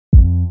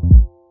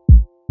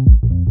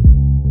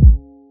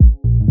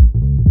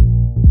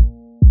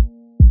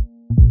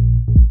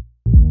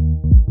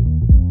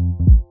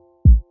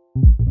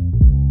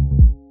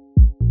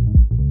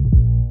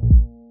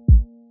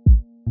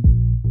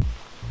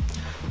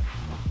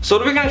So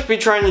what are we going to be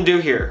trying to do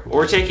here?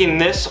 We're taking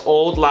this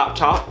old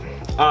laptop.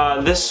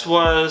 This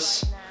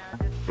was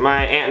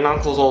my aunt and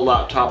uncle's old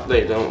laptop.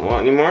 They don't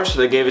want anymore, so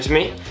they gave it to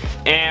me.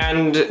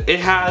 And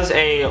it has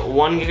a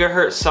 1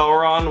 gigahertz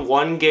Celeron,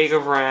 1 gig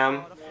of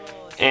RAM,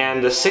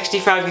 and a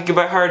 65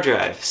 gigabyte hard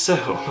drive.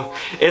 So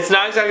it's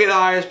not exactly the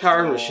highest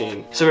powered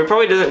machine. So it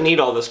probably doesn't need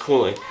all this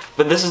cooling.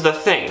 But this is the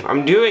thing.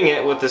 I'm doing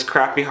it with this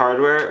crappy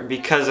hardware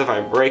because if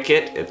I break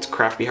it, it's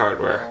crappy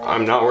hardware.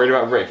 I'm not worried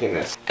about breaking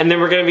this. And then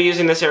we're going to be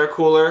using this air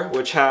cooler,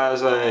 which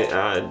has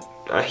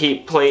a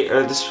heat plate,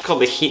 or this is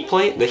called the heat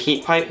plate, the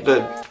heat pipe,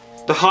 the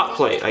hot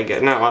plate, I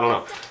guess. No, I don't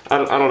know. I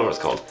don't know what it's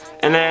called.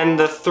 And then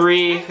the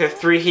three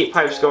heat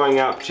pipes going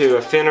up to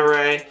a fin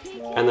array,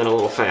 and then a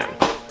little fan.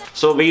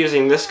 So we'll be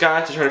using this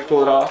guy to try to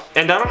cool it off.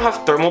 And I don't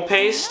have thermal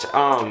paste,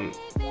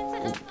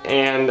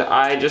 and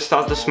I just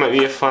thought this might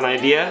be a fun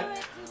idea.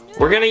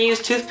 We're gonna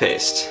use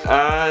toothpaste.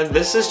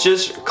 This is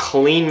just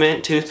clean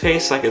mint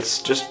toothpaste, like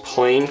it's just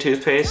plain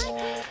toothpaste.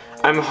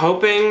 I'm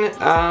hoping,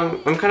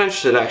 I'm kind of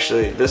interested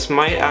actually. This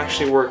might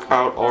actually work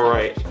out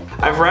alright.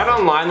 I've read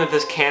online that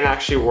this can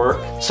actually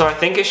work, so I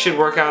think it should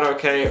work out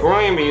okay. We're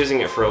only gonna be using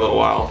it for a little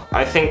while.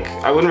 I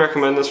wouldn't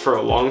recommend this for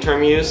a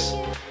long-term use,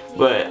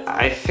 but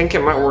I think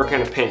it might work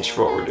in a pinch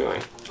for what we're doing.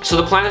 So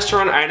the plan is to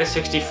run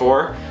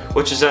IDA64,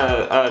 which is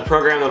a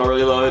program that'll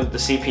really load the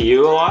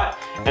CPU a lot,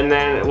 and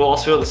then we'll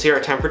also be able to see our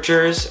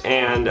temperatures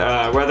and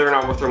whether or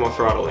not we're thermal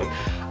throttling.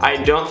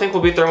 I don't think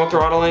we'll be thermal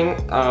throttling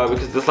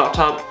because this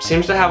laptop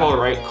seems to have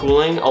alright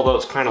cooling, although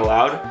it's kind of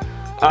loud.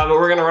 But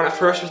we're going to run it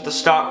first with the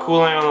stock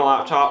cooling on the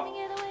laptop,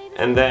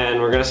 and then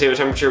we're going to see what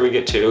temperature we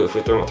get to, if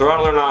we thermal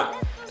throttle or not,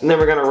 and then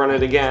we're going to run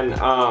it again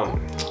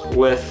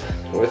with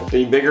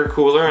the bigger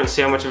cooler and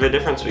see how much of a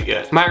difference we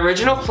get. My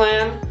original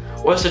plan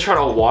was to try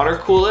to water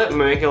cool it,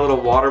 make a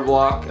little water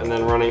block, and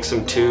then running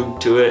some tube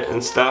to it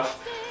and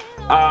stuff.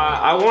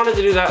 I wanted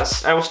to do that,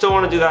 I still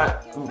want to do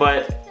that,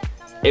 but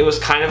it was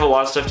kind of a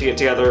lot of stuff to get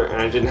together and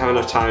I didn't have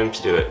enough time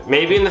to do it.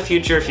 Maybe in the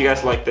future, if you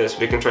guys like this,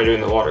 we can try doing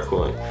the water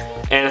cooling.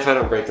 And if I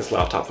don't break this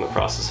laptop in the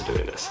process of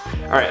doing this.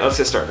 Alright, let's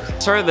get started.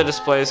 Sorry the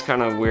display is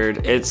kind of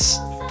weird.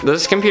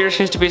 This computer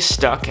seems to be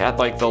stuck at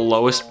like the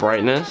lowest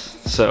brightness,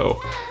 so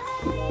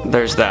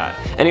there's that.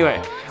 Anyway,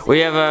 we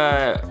have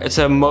it's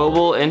a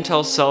mobile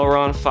Intel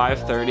Celeron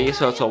 530,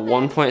 so it's a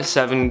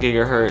 1.7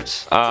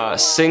 gigahertz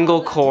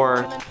single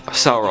core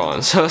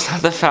Celeron, so it's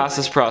not the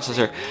fastest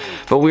processor,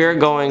 but we are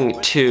going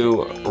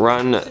to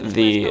run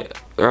the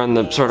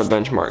sort of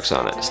benchmarks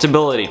on it.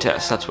 Stability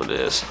test, that's what it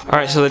is.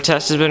 Alright, so the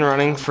test has been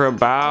running for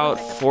about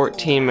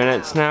 14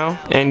 minutes now,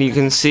 and you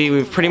can see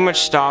we've pretty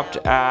much stopped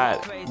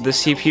at the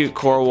CPU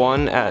core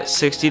 1 at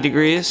 60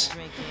 degrees,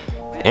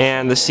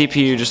 and the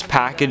CPU just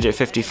package at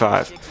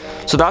 55.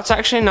 So that's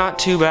actually not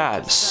too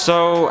bad.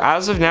 So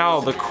as of now,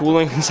 the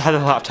cooling inside the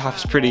laptop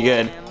is pretty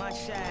good.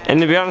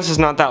 And to be honest, it's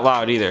not that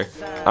loud either.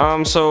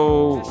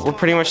 So we're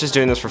pretty much just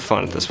doing this for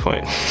fun at this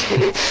point.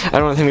 I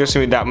don't think there's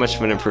gonna be that much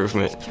of an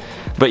improvement.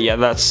 But yeah,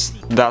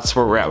 that's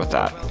where we're at with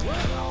that.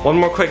 One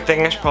more quick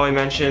thing I should probably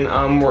mention.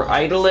 We're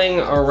idling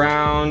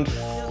around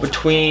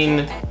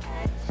between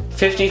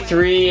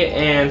 53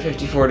 and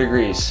 54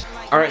 degrees.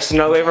 Alright, so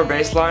now that we have our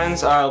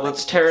baselines,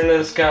 let's tear into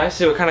this guy,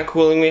 see what kind of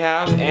cooling we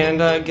have, and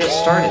get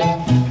started.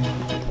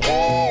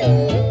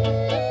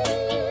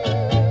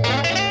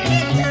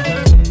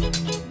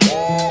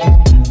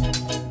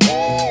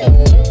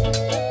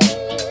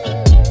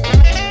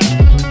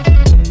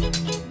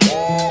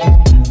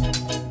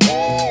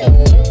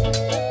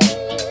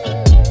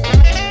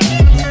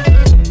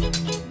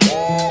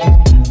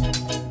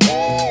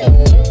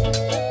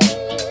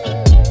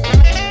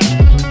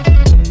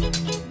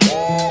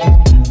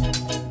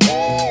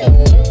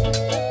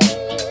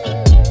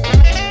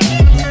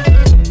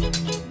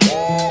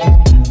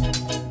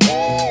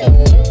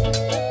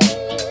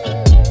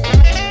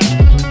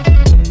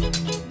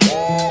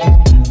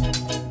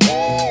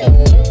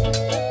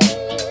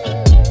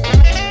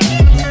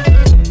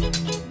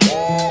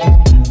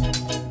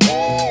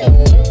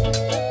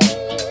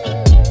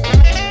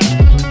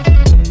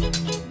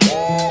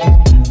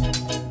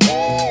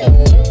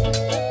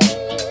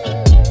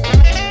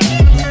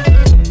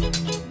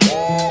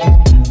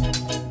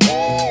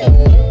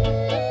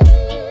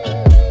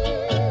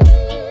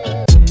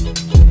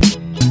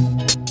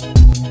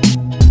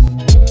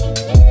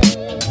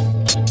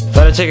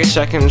 Take a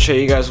second and show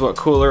you guys what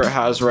cooler it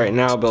has right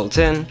now built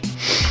in.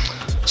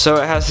 So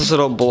it has this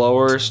little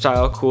blower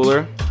style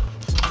cooler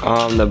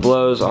that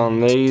blows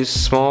on these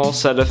small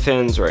set of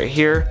fins right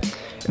here,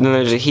 and then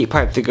there's a heat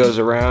pipe that goes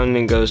around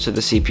and goes to the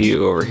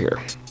CPU over here.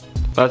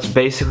 That's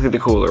basically the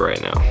cooler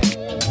right now.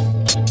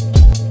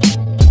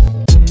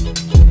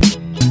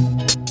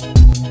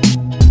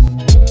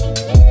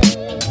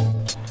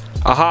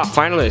 Aha,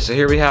 finally, so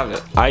here we have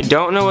it. I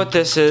don't know what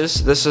this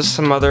is. This is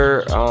some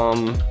other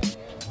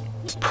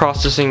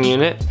processing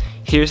unit.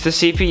 Here's the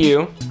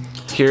CPU,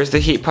 here's the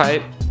heat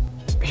pipe,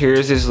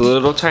 here's this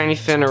little tiny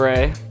fin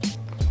array,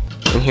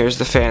 and here's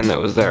the fan that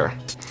was there.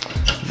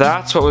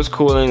 That's what was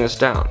cooling this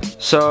down.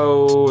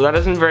 So that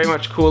isn't very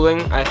much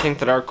cooling. I think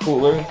that our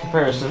cooler in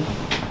comparison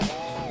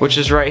which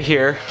is right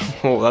here.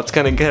 Oh, that's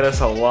gonna get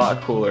us a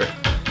lot cooler.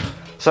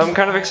 So I'm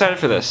kind of excited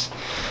for this.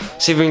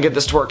 See if we can get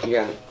this to work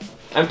again.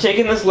 I'm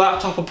taking this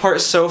laptop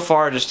apart so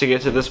far just to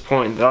get to this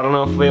point that I don't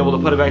know if we'll be able to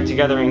put it back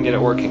together and get it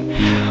working.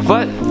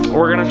 But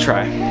we're gonna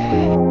try.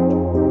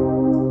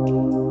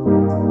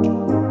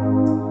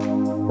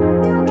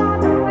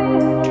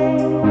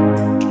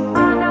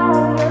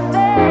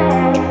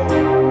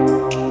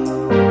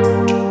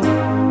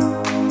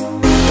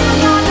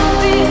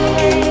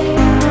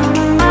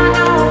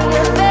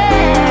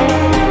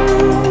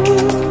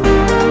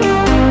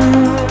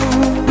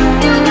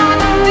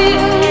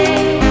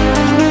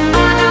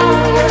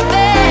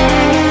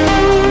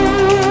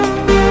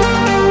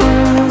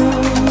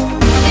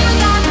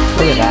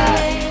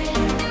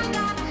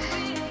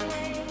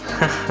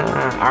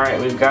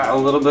 Alright, we've got a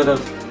little bit of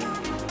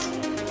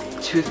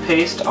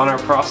toothpaste on our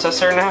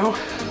processor now.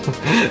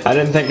 I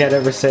didn't think I'd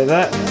ever say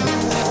that.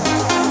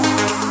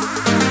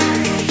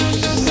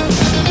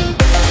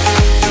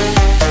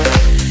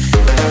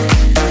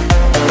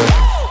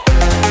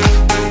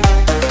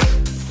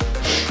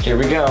 Here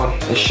we go.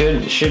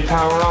 It should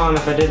power on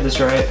if I did this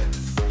right.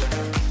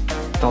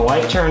 The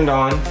light turned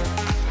on.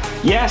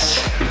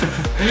 Yes!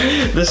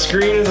 The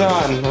screen is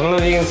on. I don't know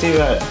if you can see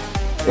that.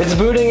 It's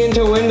booting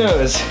into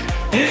Windows.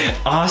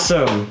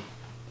 Awesome.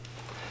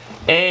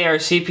 Hey, our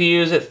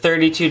CPU is at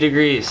 32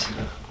 degrees.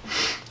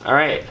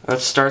 Alright,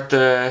 let's start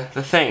the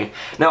thing.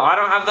 Now, I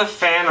don't have the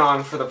fan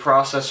on for the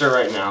processor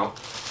right now,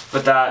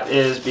 but that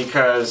is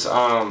because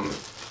I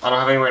don't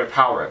have any way to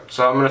power it.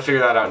 So I'm gonna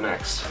figure that out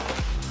next.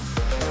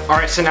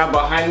 Alright, so now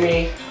behind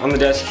me on the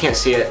desk, you can't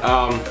see it,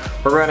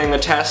 we're running the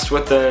test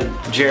with the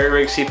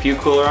jerry-rig CPU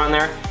cooler on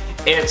there.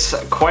 It's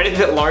quite a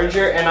bit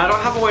larger and I don't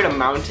have a way to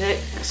mount it,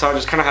 so I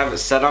just kind of have it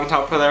set on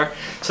top of there.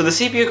 So the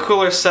CPU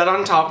cooler is set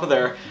on top of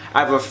there.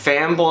 I have a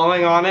fan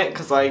blowing on it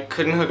because I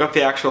couldn't hook up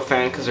the actual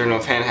fan because there are no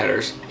fan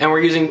headers. And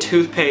we're using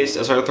toothpaste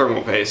as our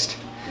thermal paste.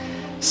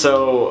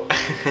 So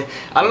I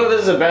don't know if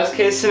this is the best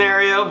case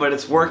scenario, but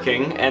it's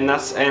working, and the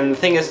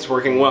thing is, it's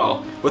working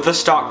well. With the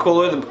stock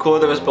cooler, the cooler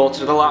that was built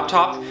into the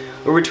laptop,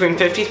 we're between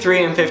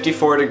 53 and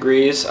 54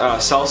 degrees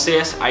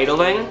Celsius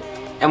idling.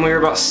 And we were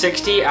about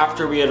 60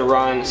 after we had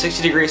run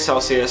 60 degrees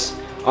Celsius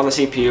on the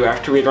CPU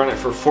after we had run it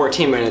for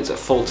 14 minutes at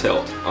full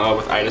tilt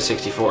with IDA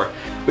 64.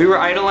 We were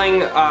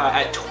idling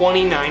at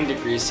 29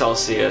 degrees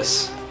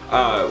Celsius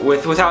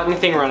without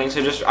anything running,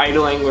 so just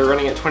idling. We were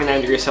running at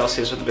 29 degrees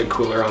Celsius with a big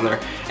cooler on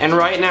there. And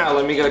right now,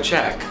 let me go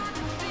check.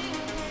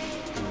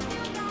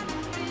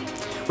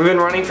 We've been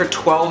running for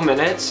 12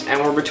 minutes and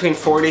we're between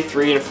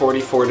 43 and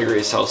 44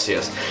 degrees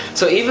Celsius.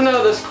 So even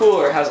though this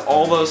cooler has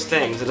all those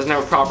things, it doesn't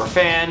have a proper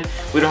fan,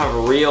 we don't have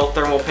a real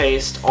thermal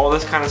paste, all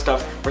this kind of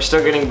stuff, we're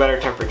still getting better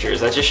temperatures.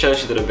 That just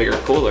shows you that a bigger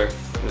cooler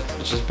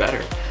is just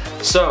better.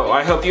 So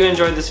I hope you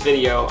enjoyed this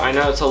video. I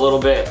know it's a little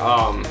bit,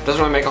 doesn't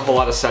really make a whole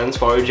lot of sense.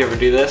 Why would you ever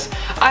do this?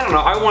 I don't know,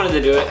 I wanted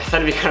to do it. I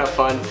thought it'd be kind of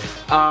fun.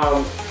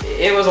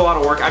 It was a lot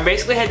of work. I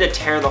basically had to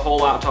tear the whole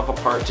laptop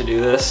apart to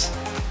do this.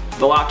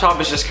 The laptop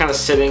is just kind of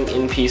sitting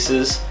in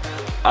pieces,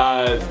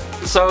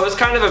 so it was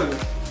kind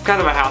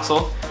of a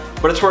hassle,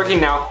 but it's working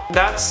now.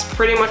 That's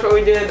pretty much what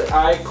we did.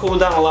 I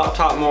cooled down the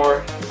laptop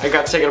more. I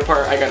got to take it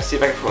apart. I got to see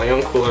if I could put my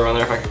own cooler on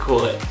there if I could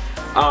cool it.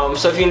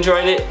 So if you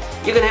enjoyed it,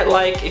 you can hit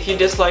like. If you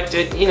disliked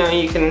it, you know,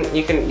 you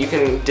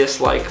can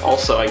dislike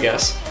also, I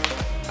guess.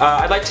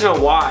 I'd like to know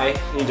why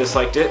you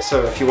disliked it.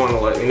 So if you want to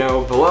let me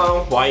know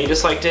below why you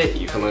disliked it,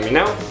 you can let me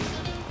know.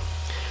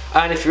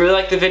 And if you really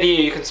like the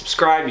video, you can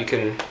subscribe. You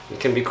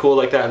can be cool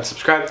like that and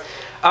subscribe.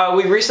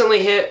 We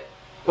recently hit,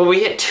 well, we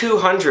hit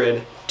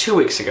 200 2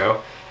 weeks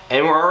ago,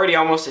 and we're already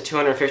almost at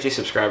 250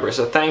 subscribers.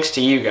 So thanks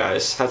to you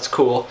guys. That's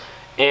cool.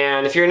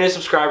 And if you're a new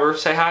subscriber,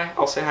 say hi.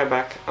 I'll say hi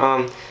back.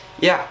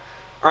 Yeah.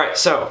 All right.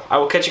 So I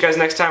will catch you guys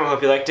next time. I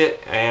hope you liked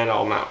it, and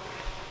I'm out.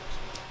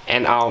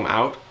 And I'm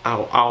out.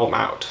 I'm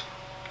out.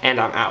 And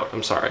I'm out.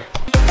 I'm sorry.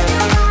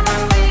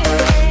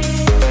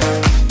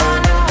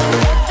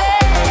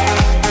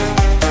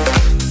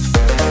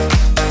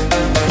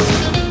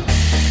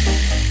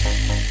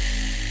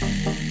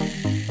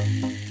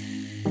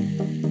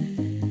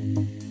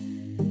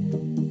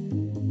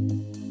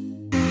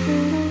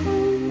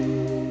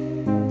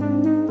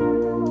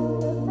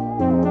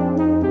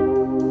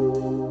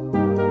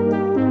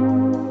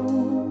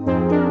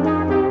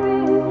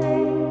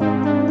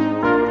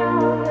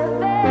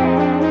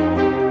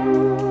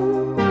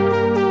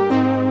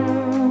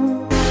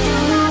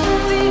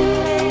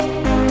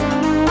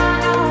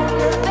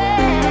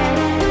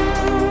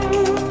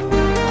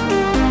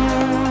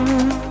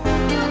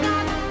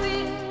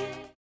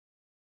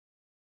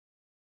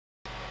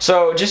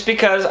 So just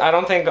because I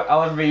don't think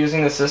I'll ever be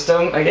using the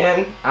system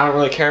again, I don't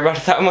really care about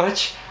it that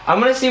much, I'm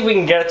gonna see if we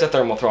can get it to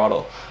thermal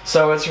throttle.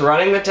 So it's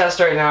running the test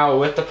right now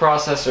with the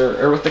processor,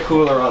 or with the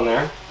cooler on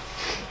there.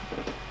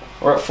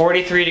 We're at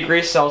 43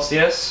 degrees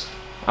Celsius.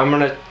 I'm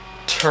gonna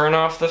turn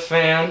off the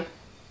fan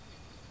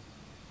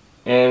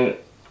and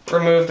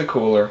remove the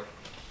cooler.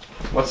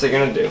 What's it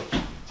gonna do?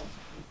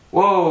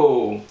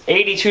 Whoa,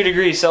 82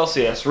 degrees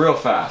Celsius, real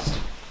fast.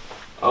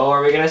 Oh,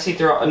 are we gonna see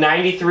through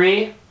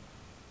 93?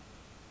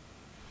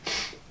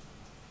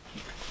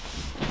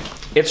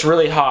 It's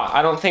really hot.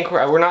 I don't think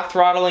we're not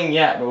throttling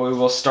yet, but we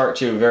will start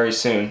to very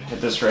soon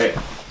at this rate.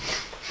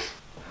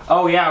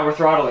 Oh yeah, we're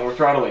throttling,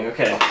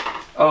 okay.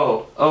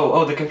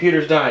 Oh, the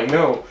computer's dying,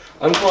 no,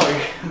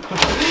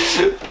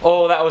 unplug.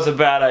 Oh, that was a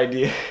bad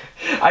idea.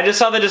 I just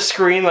saw the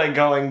screen like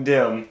going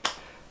dim.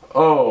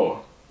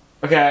 Oh,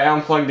 okay, I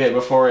unplugged it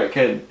before it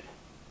could.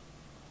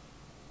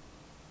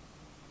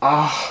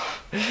 Ah,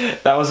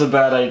 that was a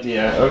bad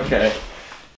idea, okay.